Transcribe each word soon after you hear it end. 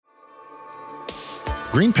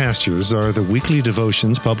Green Pastures are the weekly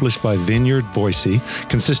devotions published by Vineyard Boise,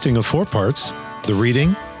 consisting of 4 parts: the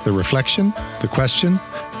reading, the reflection, the question,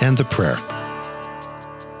 and the prayer.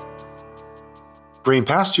 Green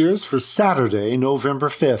Pastures for Saturday, November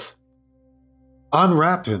 5th.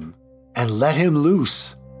 Unwrap him and let him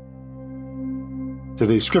loose.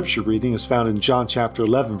 Today's scripture reading is found in John chapter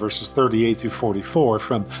 11, verses 38 through 44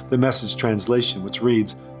 from the Message translation, which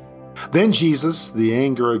reads, "Then Jesus, the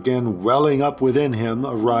anger again welling up within him,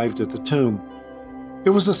 arrived at the tomb.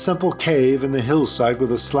 It was a simple cave in the hillside with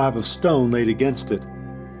a slab of stone laid against it.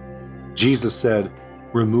 Jesus said,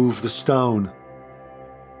 'Remove the stone.'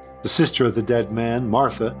 The sister of the dead man,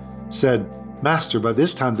 Martha, said, 'Master, by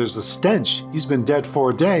this time there's a stench. He's been dead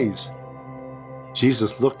 4 days.'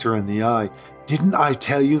 Jesus looked her in the eye. 'Didn't I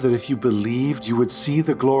tell you that if you believed, you would see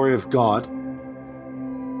the glory of God?'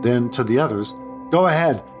 Then to the others, 'Go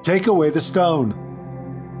ahead, take away the stone.'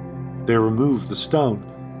 They removed the stone.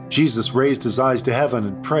 Jesus raised his eyes to heaven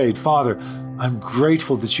and prayed, 'Father, I'm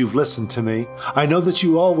grateful that you've listened to me. I know that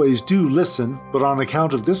you always do listen, but on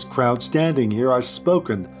account of this crowd standing here, I've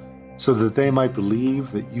spoken so that they might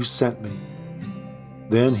believe that you sent me.'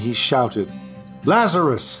 Then he shouted,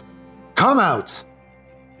 'Lazarus, come out!'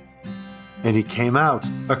 And he came out,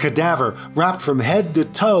 a cadaver wrapped from head to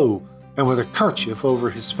toe and with a kerchief over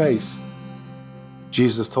his face.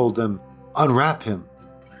 Jesus told them, 'Unwrap him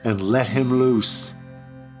and let him loose.'"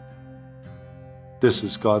 This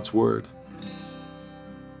is God's word.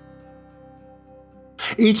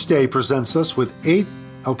 Each day presents us with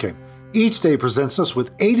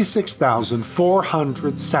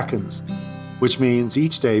 86,400 seconds, which means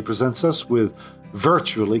each day presents us with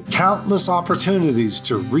virtually countless opportunities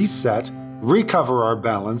to reset, recover our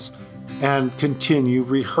balance, and continue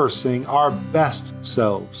rehearsing our best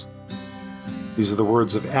selves. These are the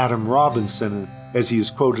words of Adam Robinson as he is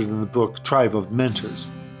quoted in the book Tribe of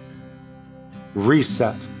Mentors.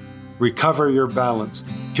 Reset, recover your balance,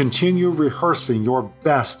 continue rehearsing your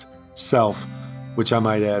best self, which I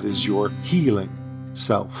might add is your healing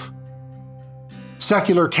self.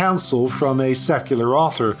 Secular counsel from a secular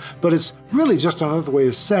author, but it's really just another way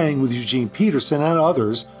of saying, with Eugene Peterson and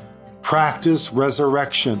others, practice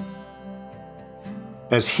resurrection.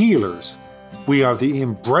 As healers, we are the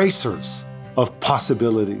embracers of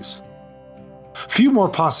possibilities. Few more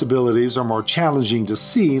possibilities are more challenging to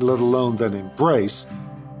see, let alone than embrace,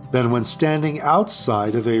 than when standing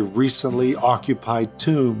outside of a recently occupied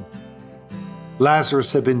tomb.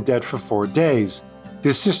 Lazarus had been dead for 4 days.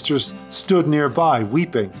 His sisters stood nearby,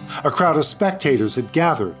 weeping. A crowd of spectators had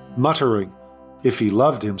gathered, muttering, "If he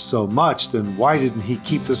loved him so much, then why didn't he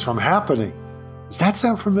keep this from happening?" Does that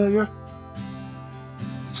sound familiar?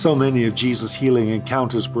 So many of Jesus' healing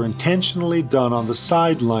encounters were intentionally done on the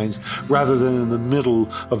sidelines rather than in the middle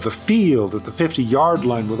of the field at the 50-yard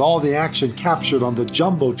line, with all the action captured on the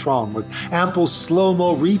Jumbotron with ample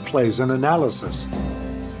slow-mo replays and analysis.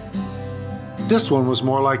 This one was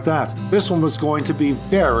more like that. This one was going to be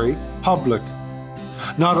very public.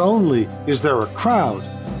 Not only is there a crowd,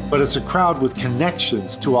 but it's a crowd with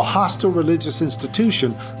connections to a hostile religious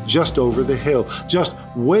institution just over the hill, just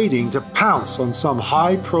waiting to pounce on some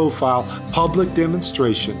high-profile public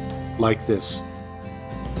demonstration like this.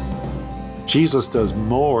 Jesus does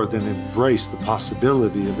more than embrace the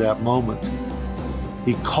possibility of that moment.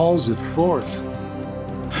 He calls it forth.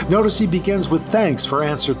 Notice he begins with thanks for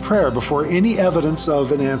answered prayer before any evidence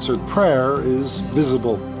of an answered prayer is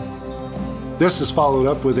visible. This is followed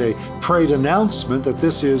up with a prayed announcement that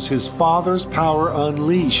this is his Father's power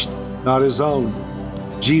unleashed, not his own.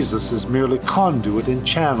 Jesus is merely conduit and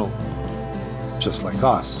channel, just like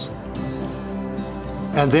us.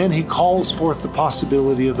 And then he calls forth the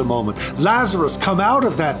possibility of the moment. "Lazarus, come out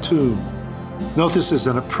of that tomb." Note this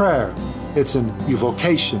isn't a prayer. It's an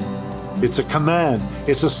evocation. It's a command.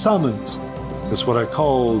 It's a summons. It's what I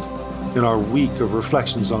called in our week of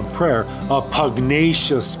reflections on prayer, a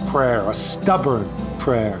pugnacious prayer, a stubborn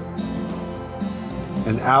prayer.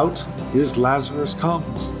 And out his Lazarus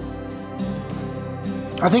comes.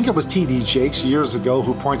 I think it was T.D. Jakes years ago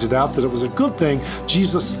who pointed out that it was a good thing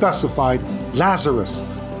Jesus specified Lazarus,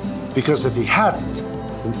 because if he hadn't,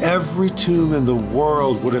 then every tomb in the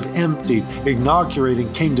world would have emptied,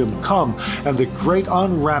 inaugurating Kingdom Come and the great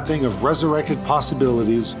unwrapping of resurrected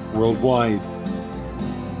possibilities worldwide.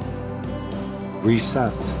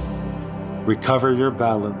 Reset. Recover your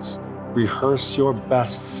balance. Rehearse your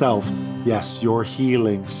best self. Yes, your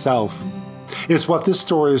healing self. It's what this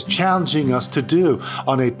story is challenging us to do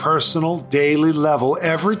on a personal, daily level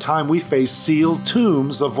every time we face sealed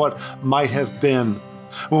tombs of what might have been.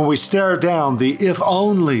 When we stare down the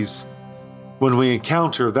if-onlys When we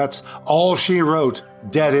encounter, that's all she wrote,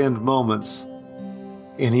 dead-end moments.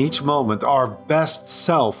 In each moment, our best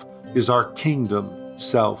self is our kingdom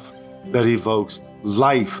self that evokes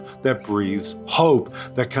life, that breathes hope,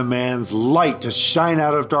 that commands light to shine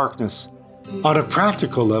out of darkness. On a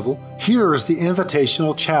practical level, here is the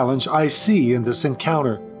invitational challenge I see in this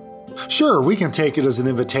encounter. Sure, we can take it as an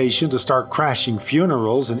invitation to start crashing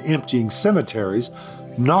funerals and emptying cemeteries.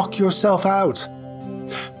 Knock yourself out.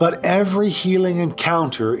 But every healing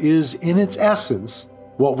encounter is, in its essence,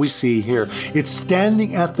 what we see here. It's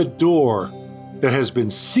standing at the door that has been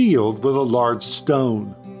sealed with a large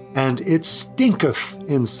stone, and it stinketh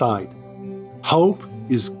inside. Hope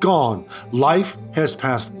is gone. Life has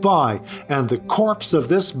passed by, and the corpse of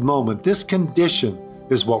this moment, this condition,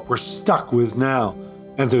 is what we're stuck with now,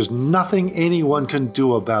 and there's nothing anyone can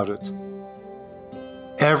do about it.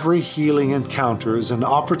 Every healing encounter is an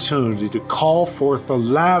opportunity to call forth the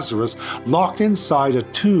Lazarus locked inside a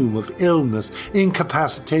tomb of illness,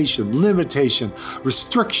 incapacitation, limitation,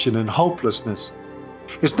 restriction, and hopelessness.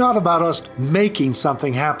 It's not about us making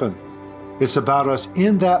something happen. It's about us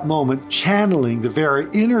in that moment channeling the very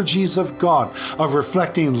energies of God, of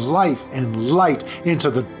reflecting life and light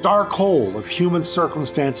into the dark hole of human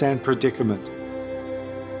circumstance and predicament.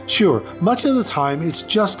 Sure, much of the time it's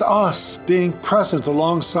just us being present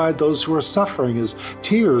alongside those who are suffering as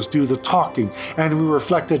tears do the talking, and we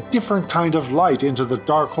reflect a different kind of light into the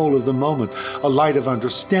dark hole of the moment, a light of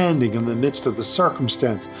understanding in the midst of the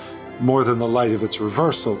circumstance, more than the light of its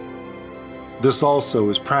reversal. This also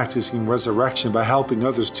is practicing resurrection by helping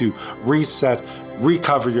others to reset,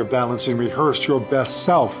 recover your balance, and rehearse your best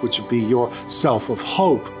self, which would be your self of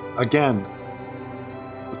hope again.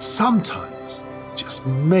 But sometimes, just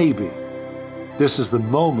maybe, this is the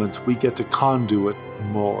moment we get to conduit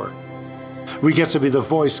more. We get to be the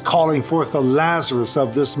voice calling forth the Lazarus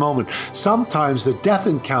of this moment. Sometimes the death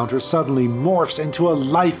encounter suddenly morphs into a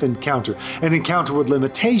life encounter. An encounter with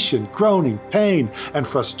limitation, groaning, pain, and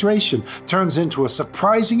frustration turns into a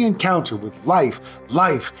surprising encounter with life,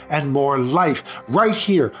 and more life, right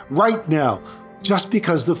here, right now. Just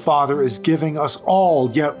because the Father is giving us all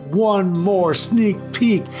yet one more sneak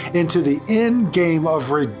peek into the end game of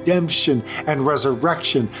redemption and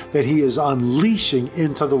resurrection that He is unleashing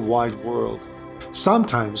into the wide world.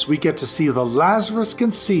 Sometimes we get to see the Lazarus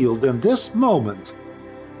concealed in this moment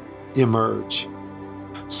emerge.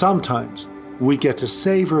 Sometimes we get to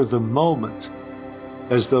savor the moment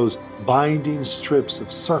as those binding strips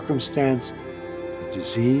of circumstance and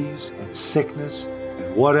disease and sickness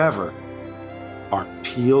and whatever are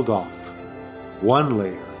peeled off, one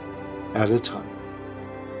layer at a time.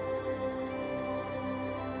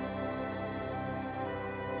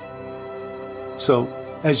 So,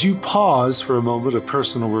 as you pause for a moment of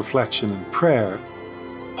personal reflection and prayer,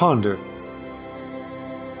 ponder,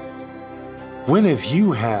 when have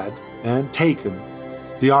you had and taken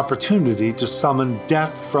the opportunity to summon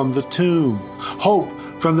death from the tomb, hope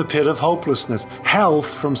from the pit of hopelessness,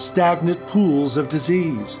 health from stagnant pools of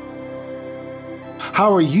disease?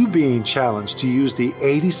 How are you being challenged to use the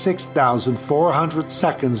 86,400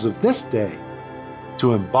 seconds of this day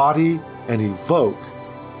to embody and evoke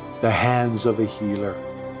the hands of a healer?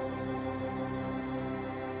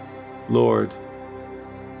 Lord,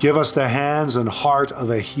 give us the hands and heart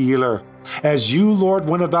of a healer. As you, Lord,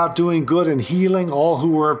 went about doing good and healing all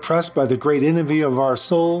who were oppressed by the great enemy of our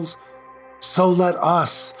souls, so let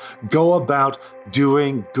us go about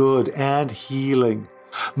doing good and healing.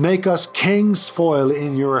 Make us king's foil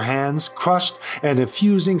in your hands, crushed and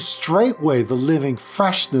effusing straightway the living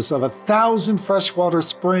freshness of 1,000 freshwater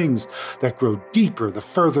springs that grow deeper the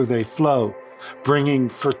further they flow, bringing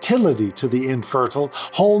fertility to the infertile,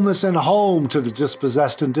 wholeness and home to the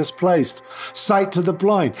dispossessed and displaced, sight to the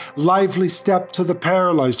blind, lively step to the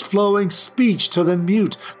paralyzed, flowing speech to the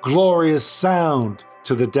mute, glorious sound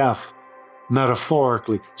to the deaf,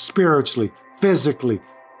 metaphorically, spiritually, physically,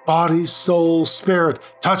 body, soul, spirit,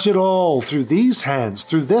 touch it all through these hands,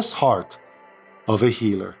 through this heart of a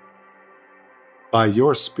healer. By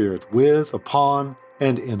your Spirit, with, upon,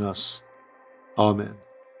 and in us. Amen.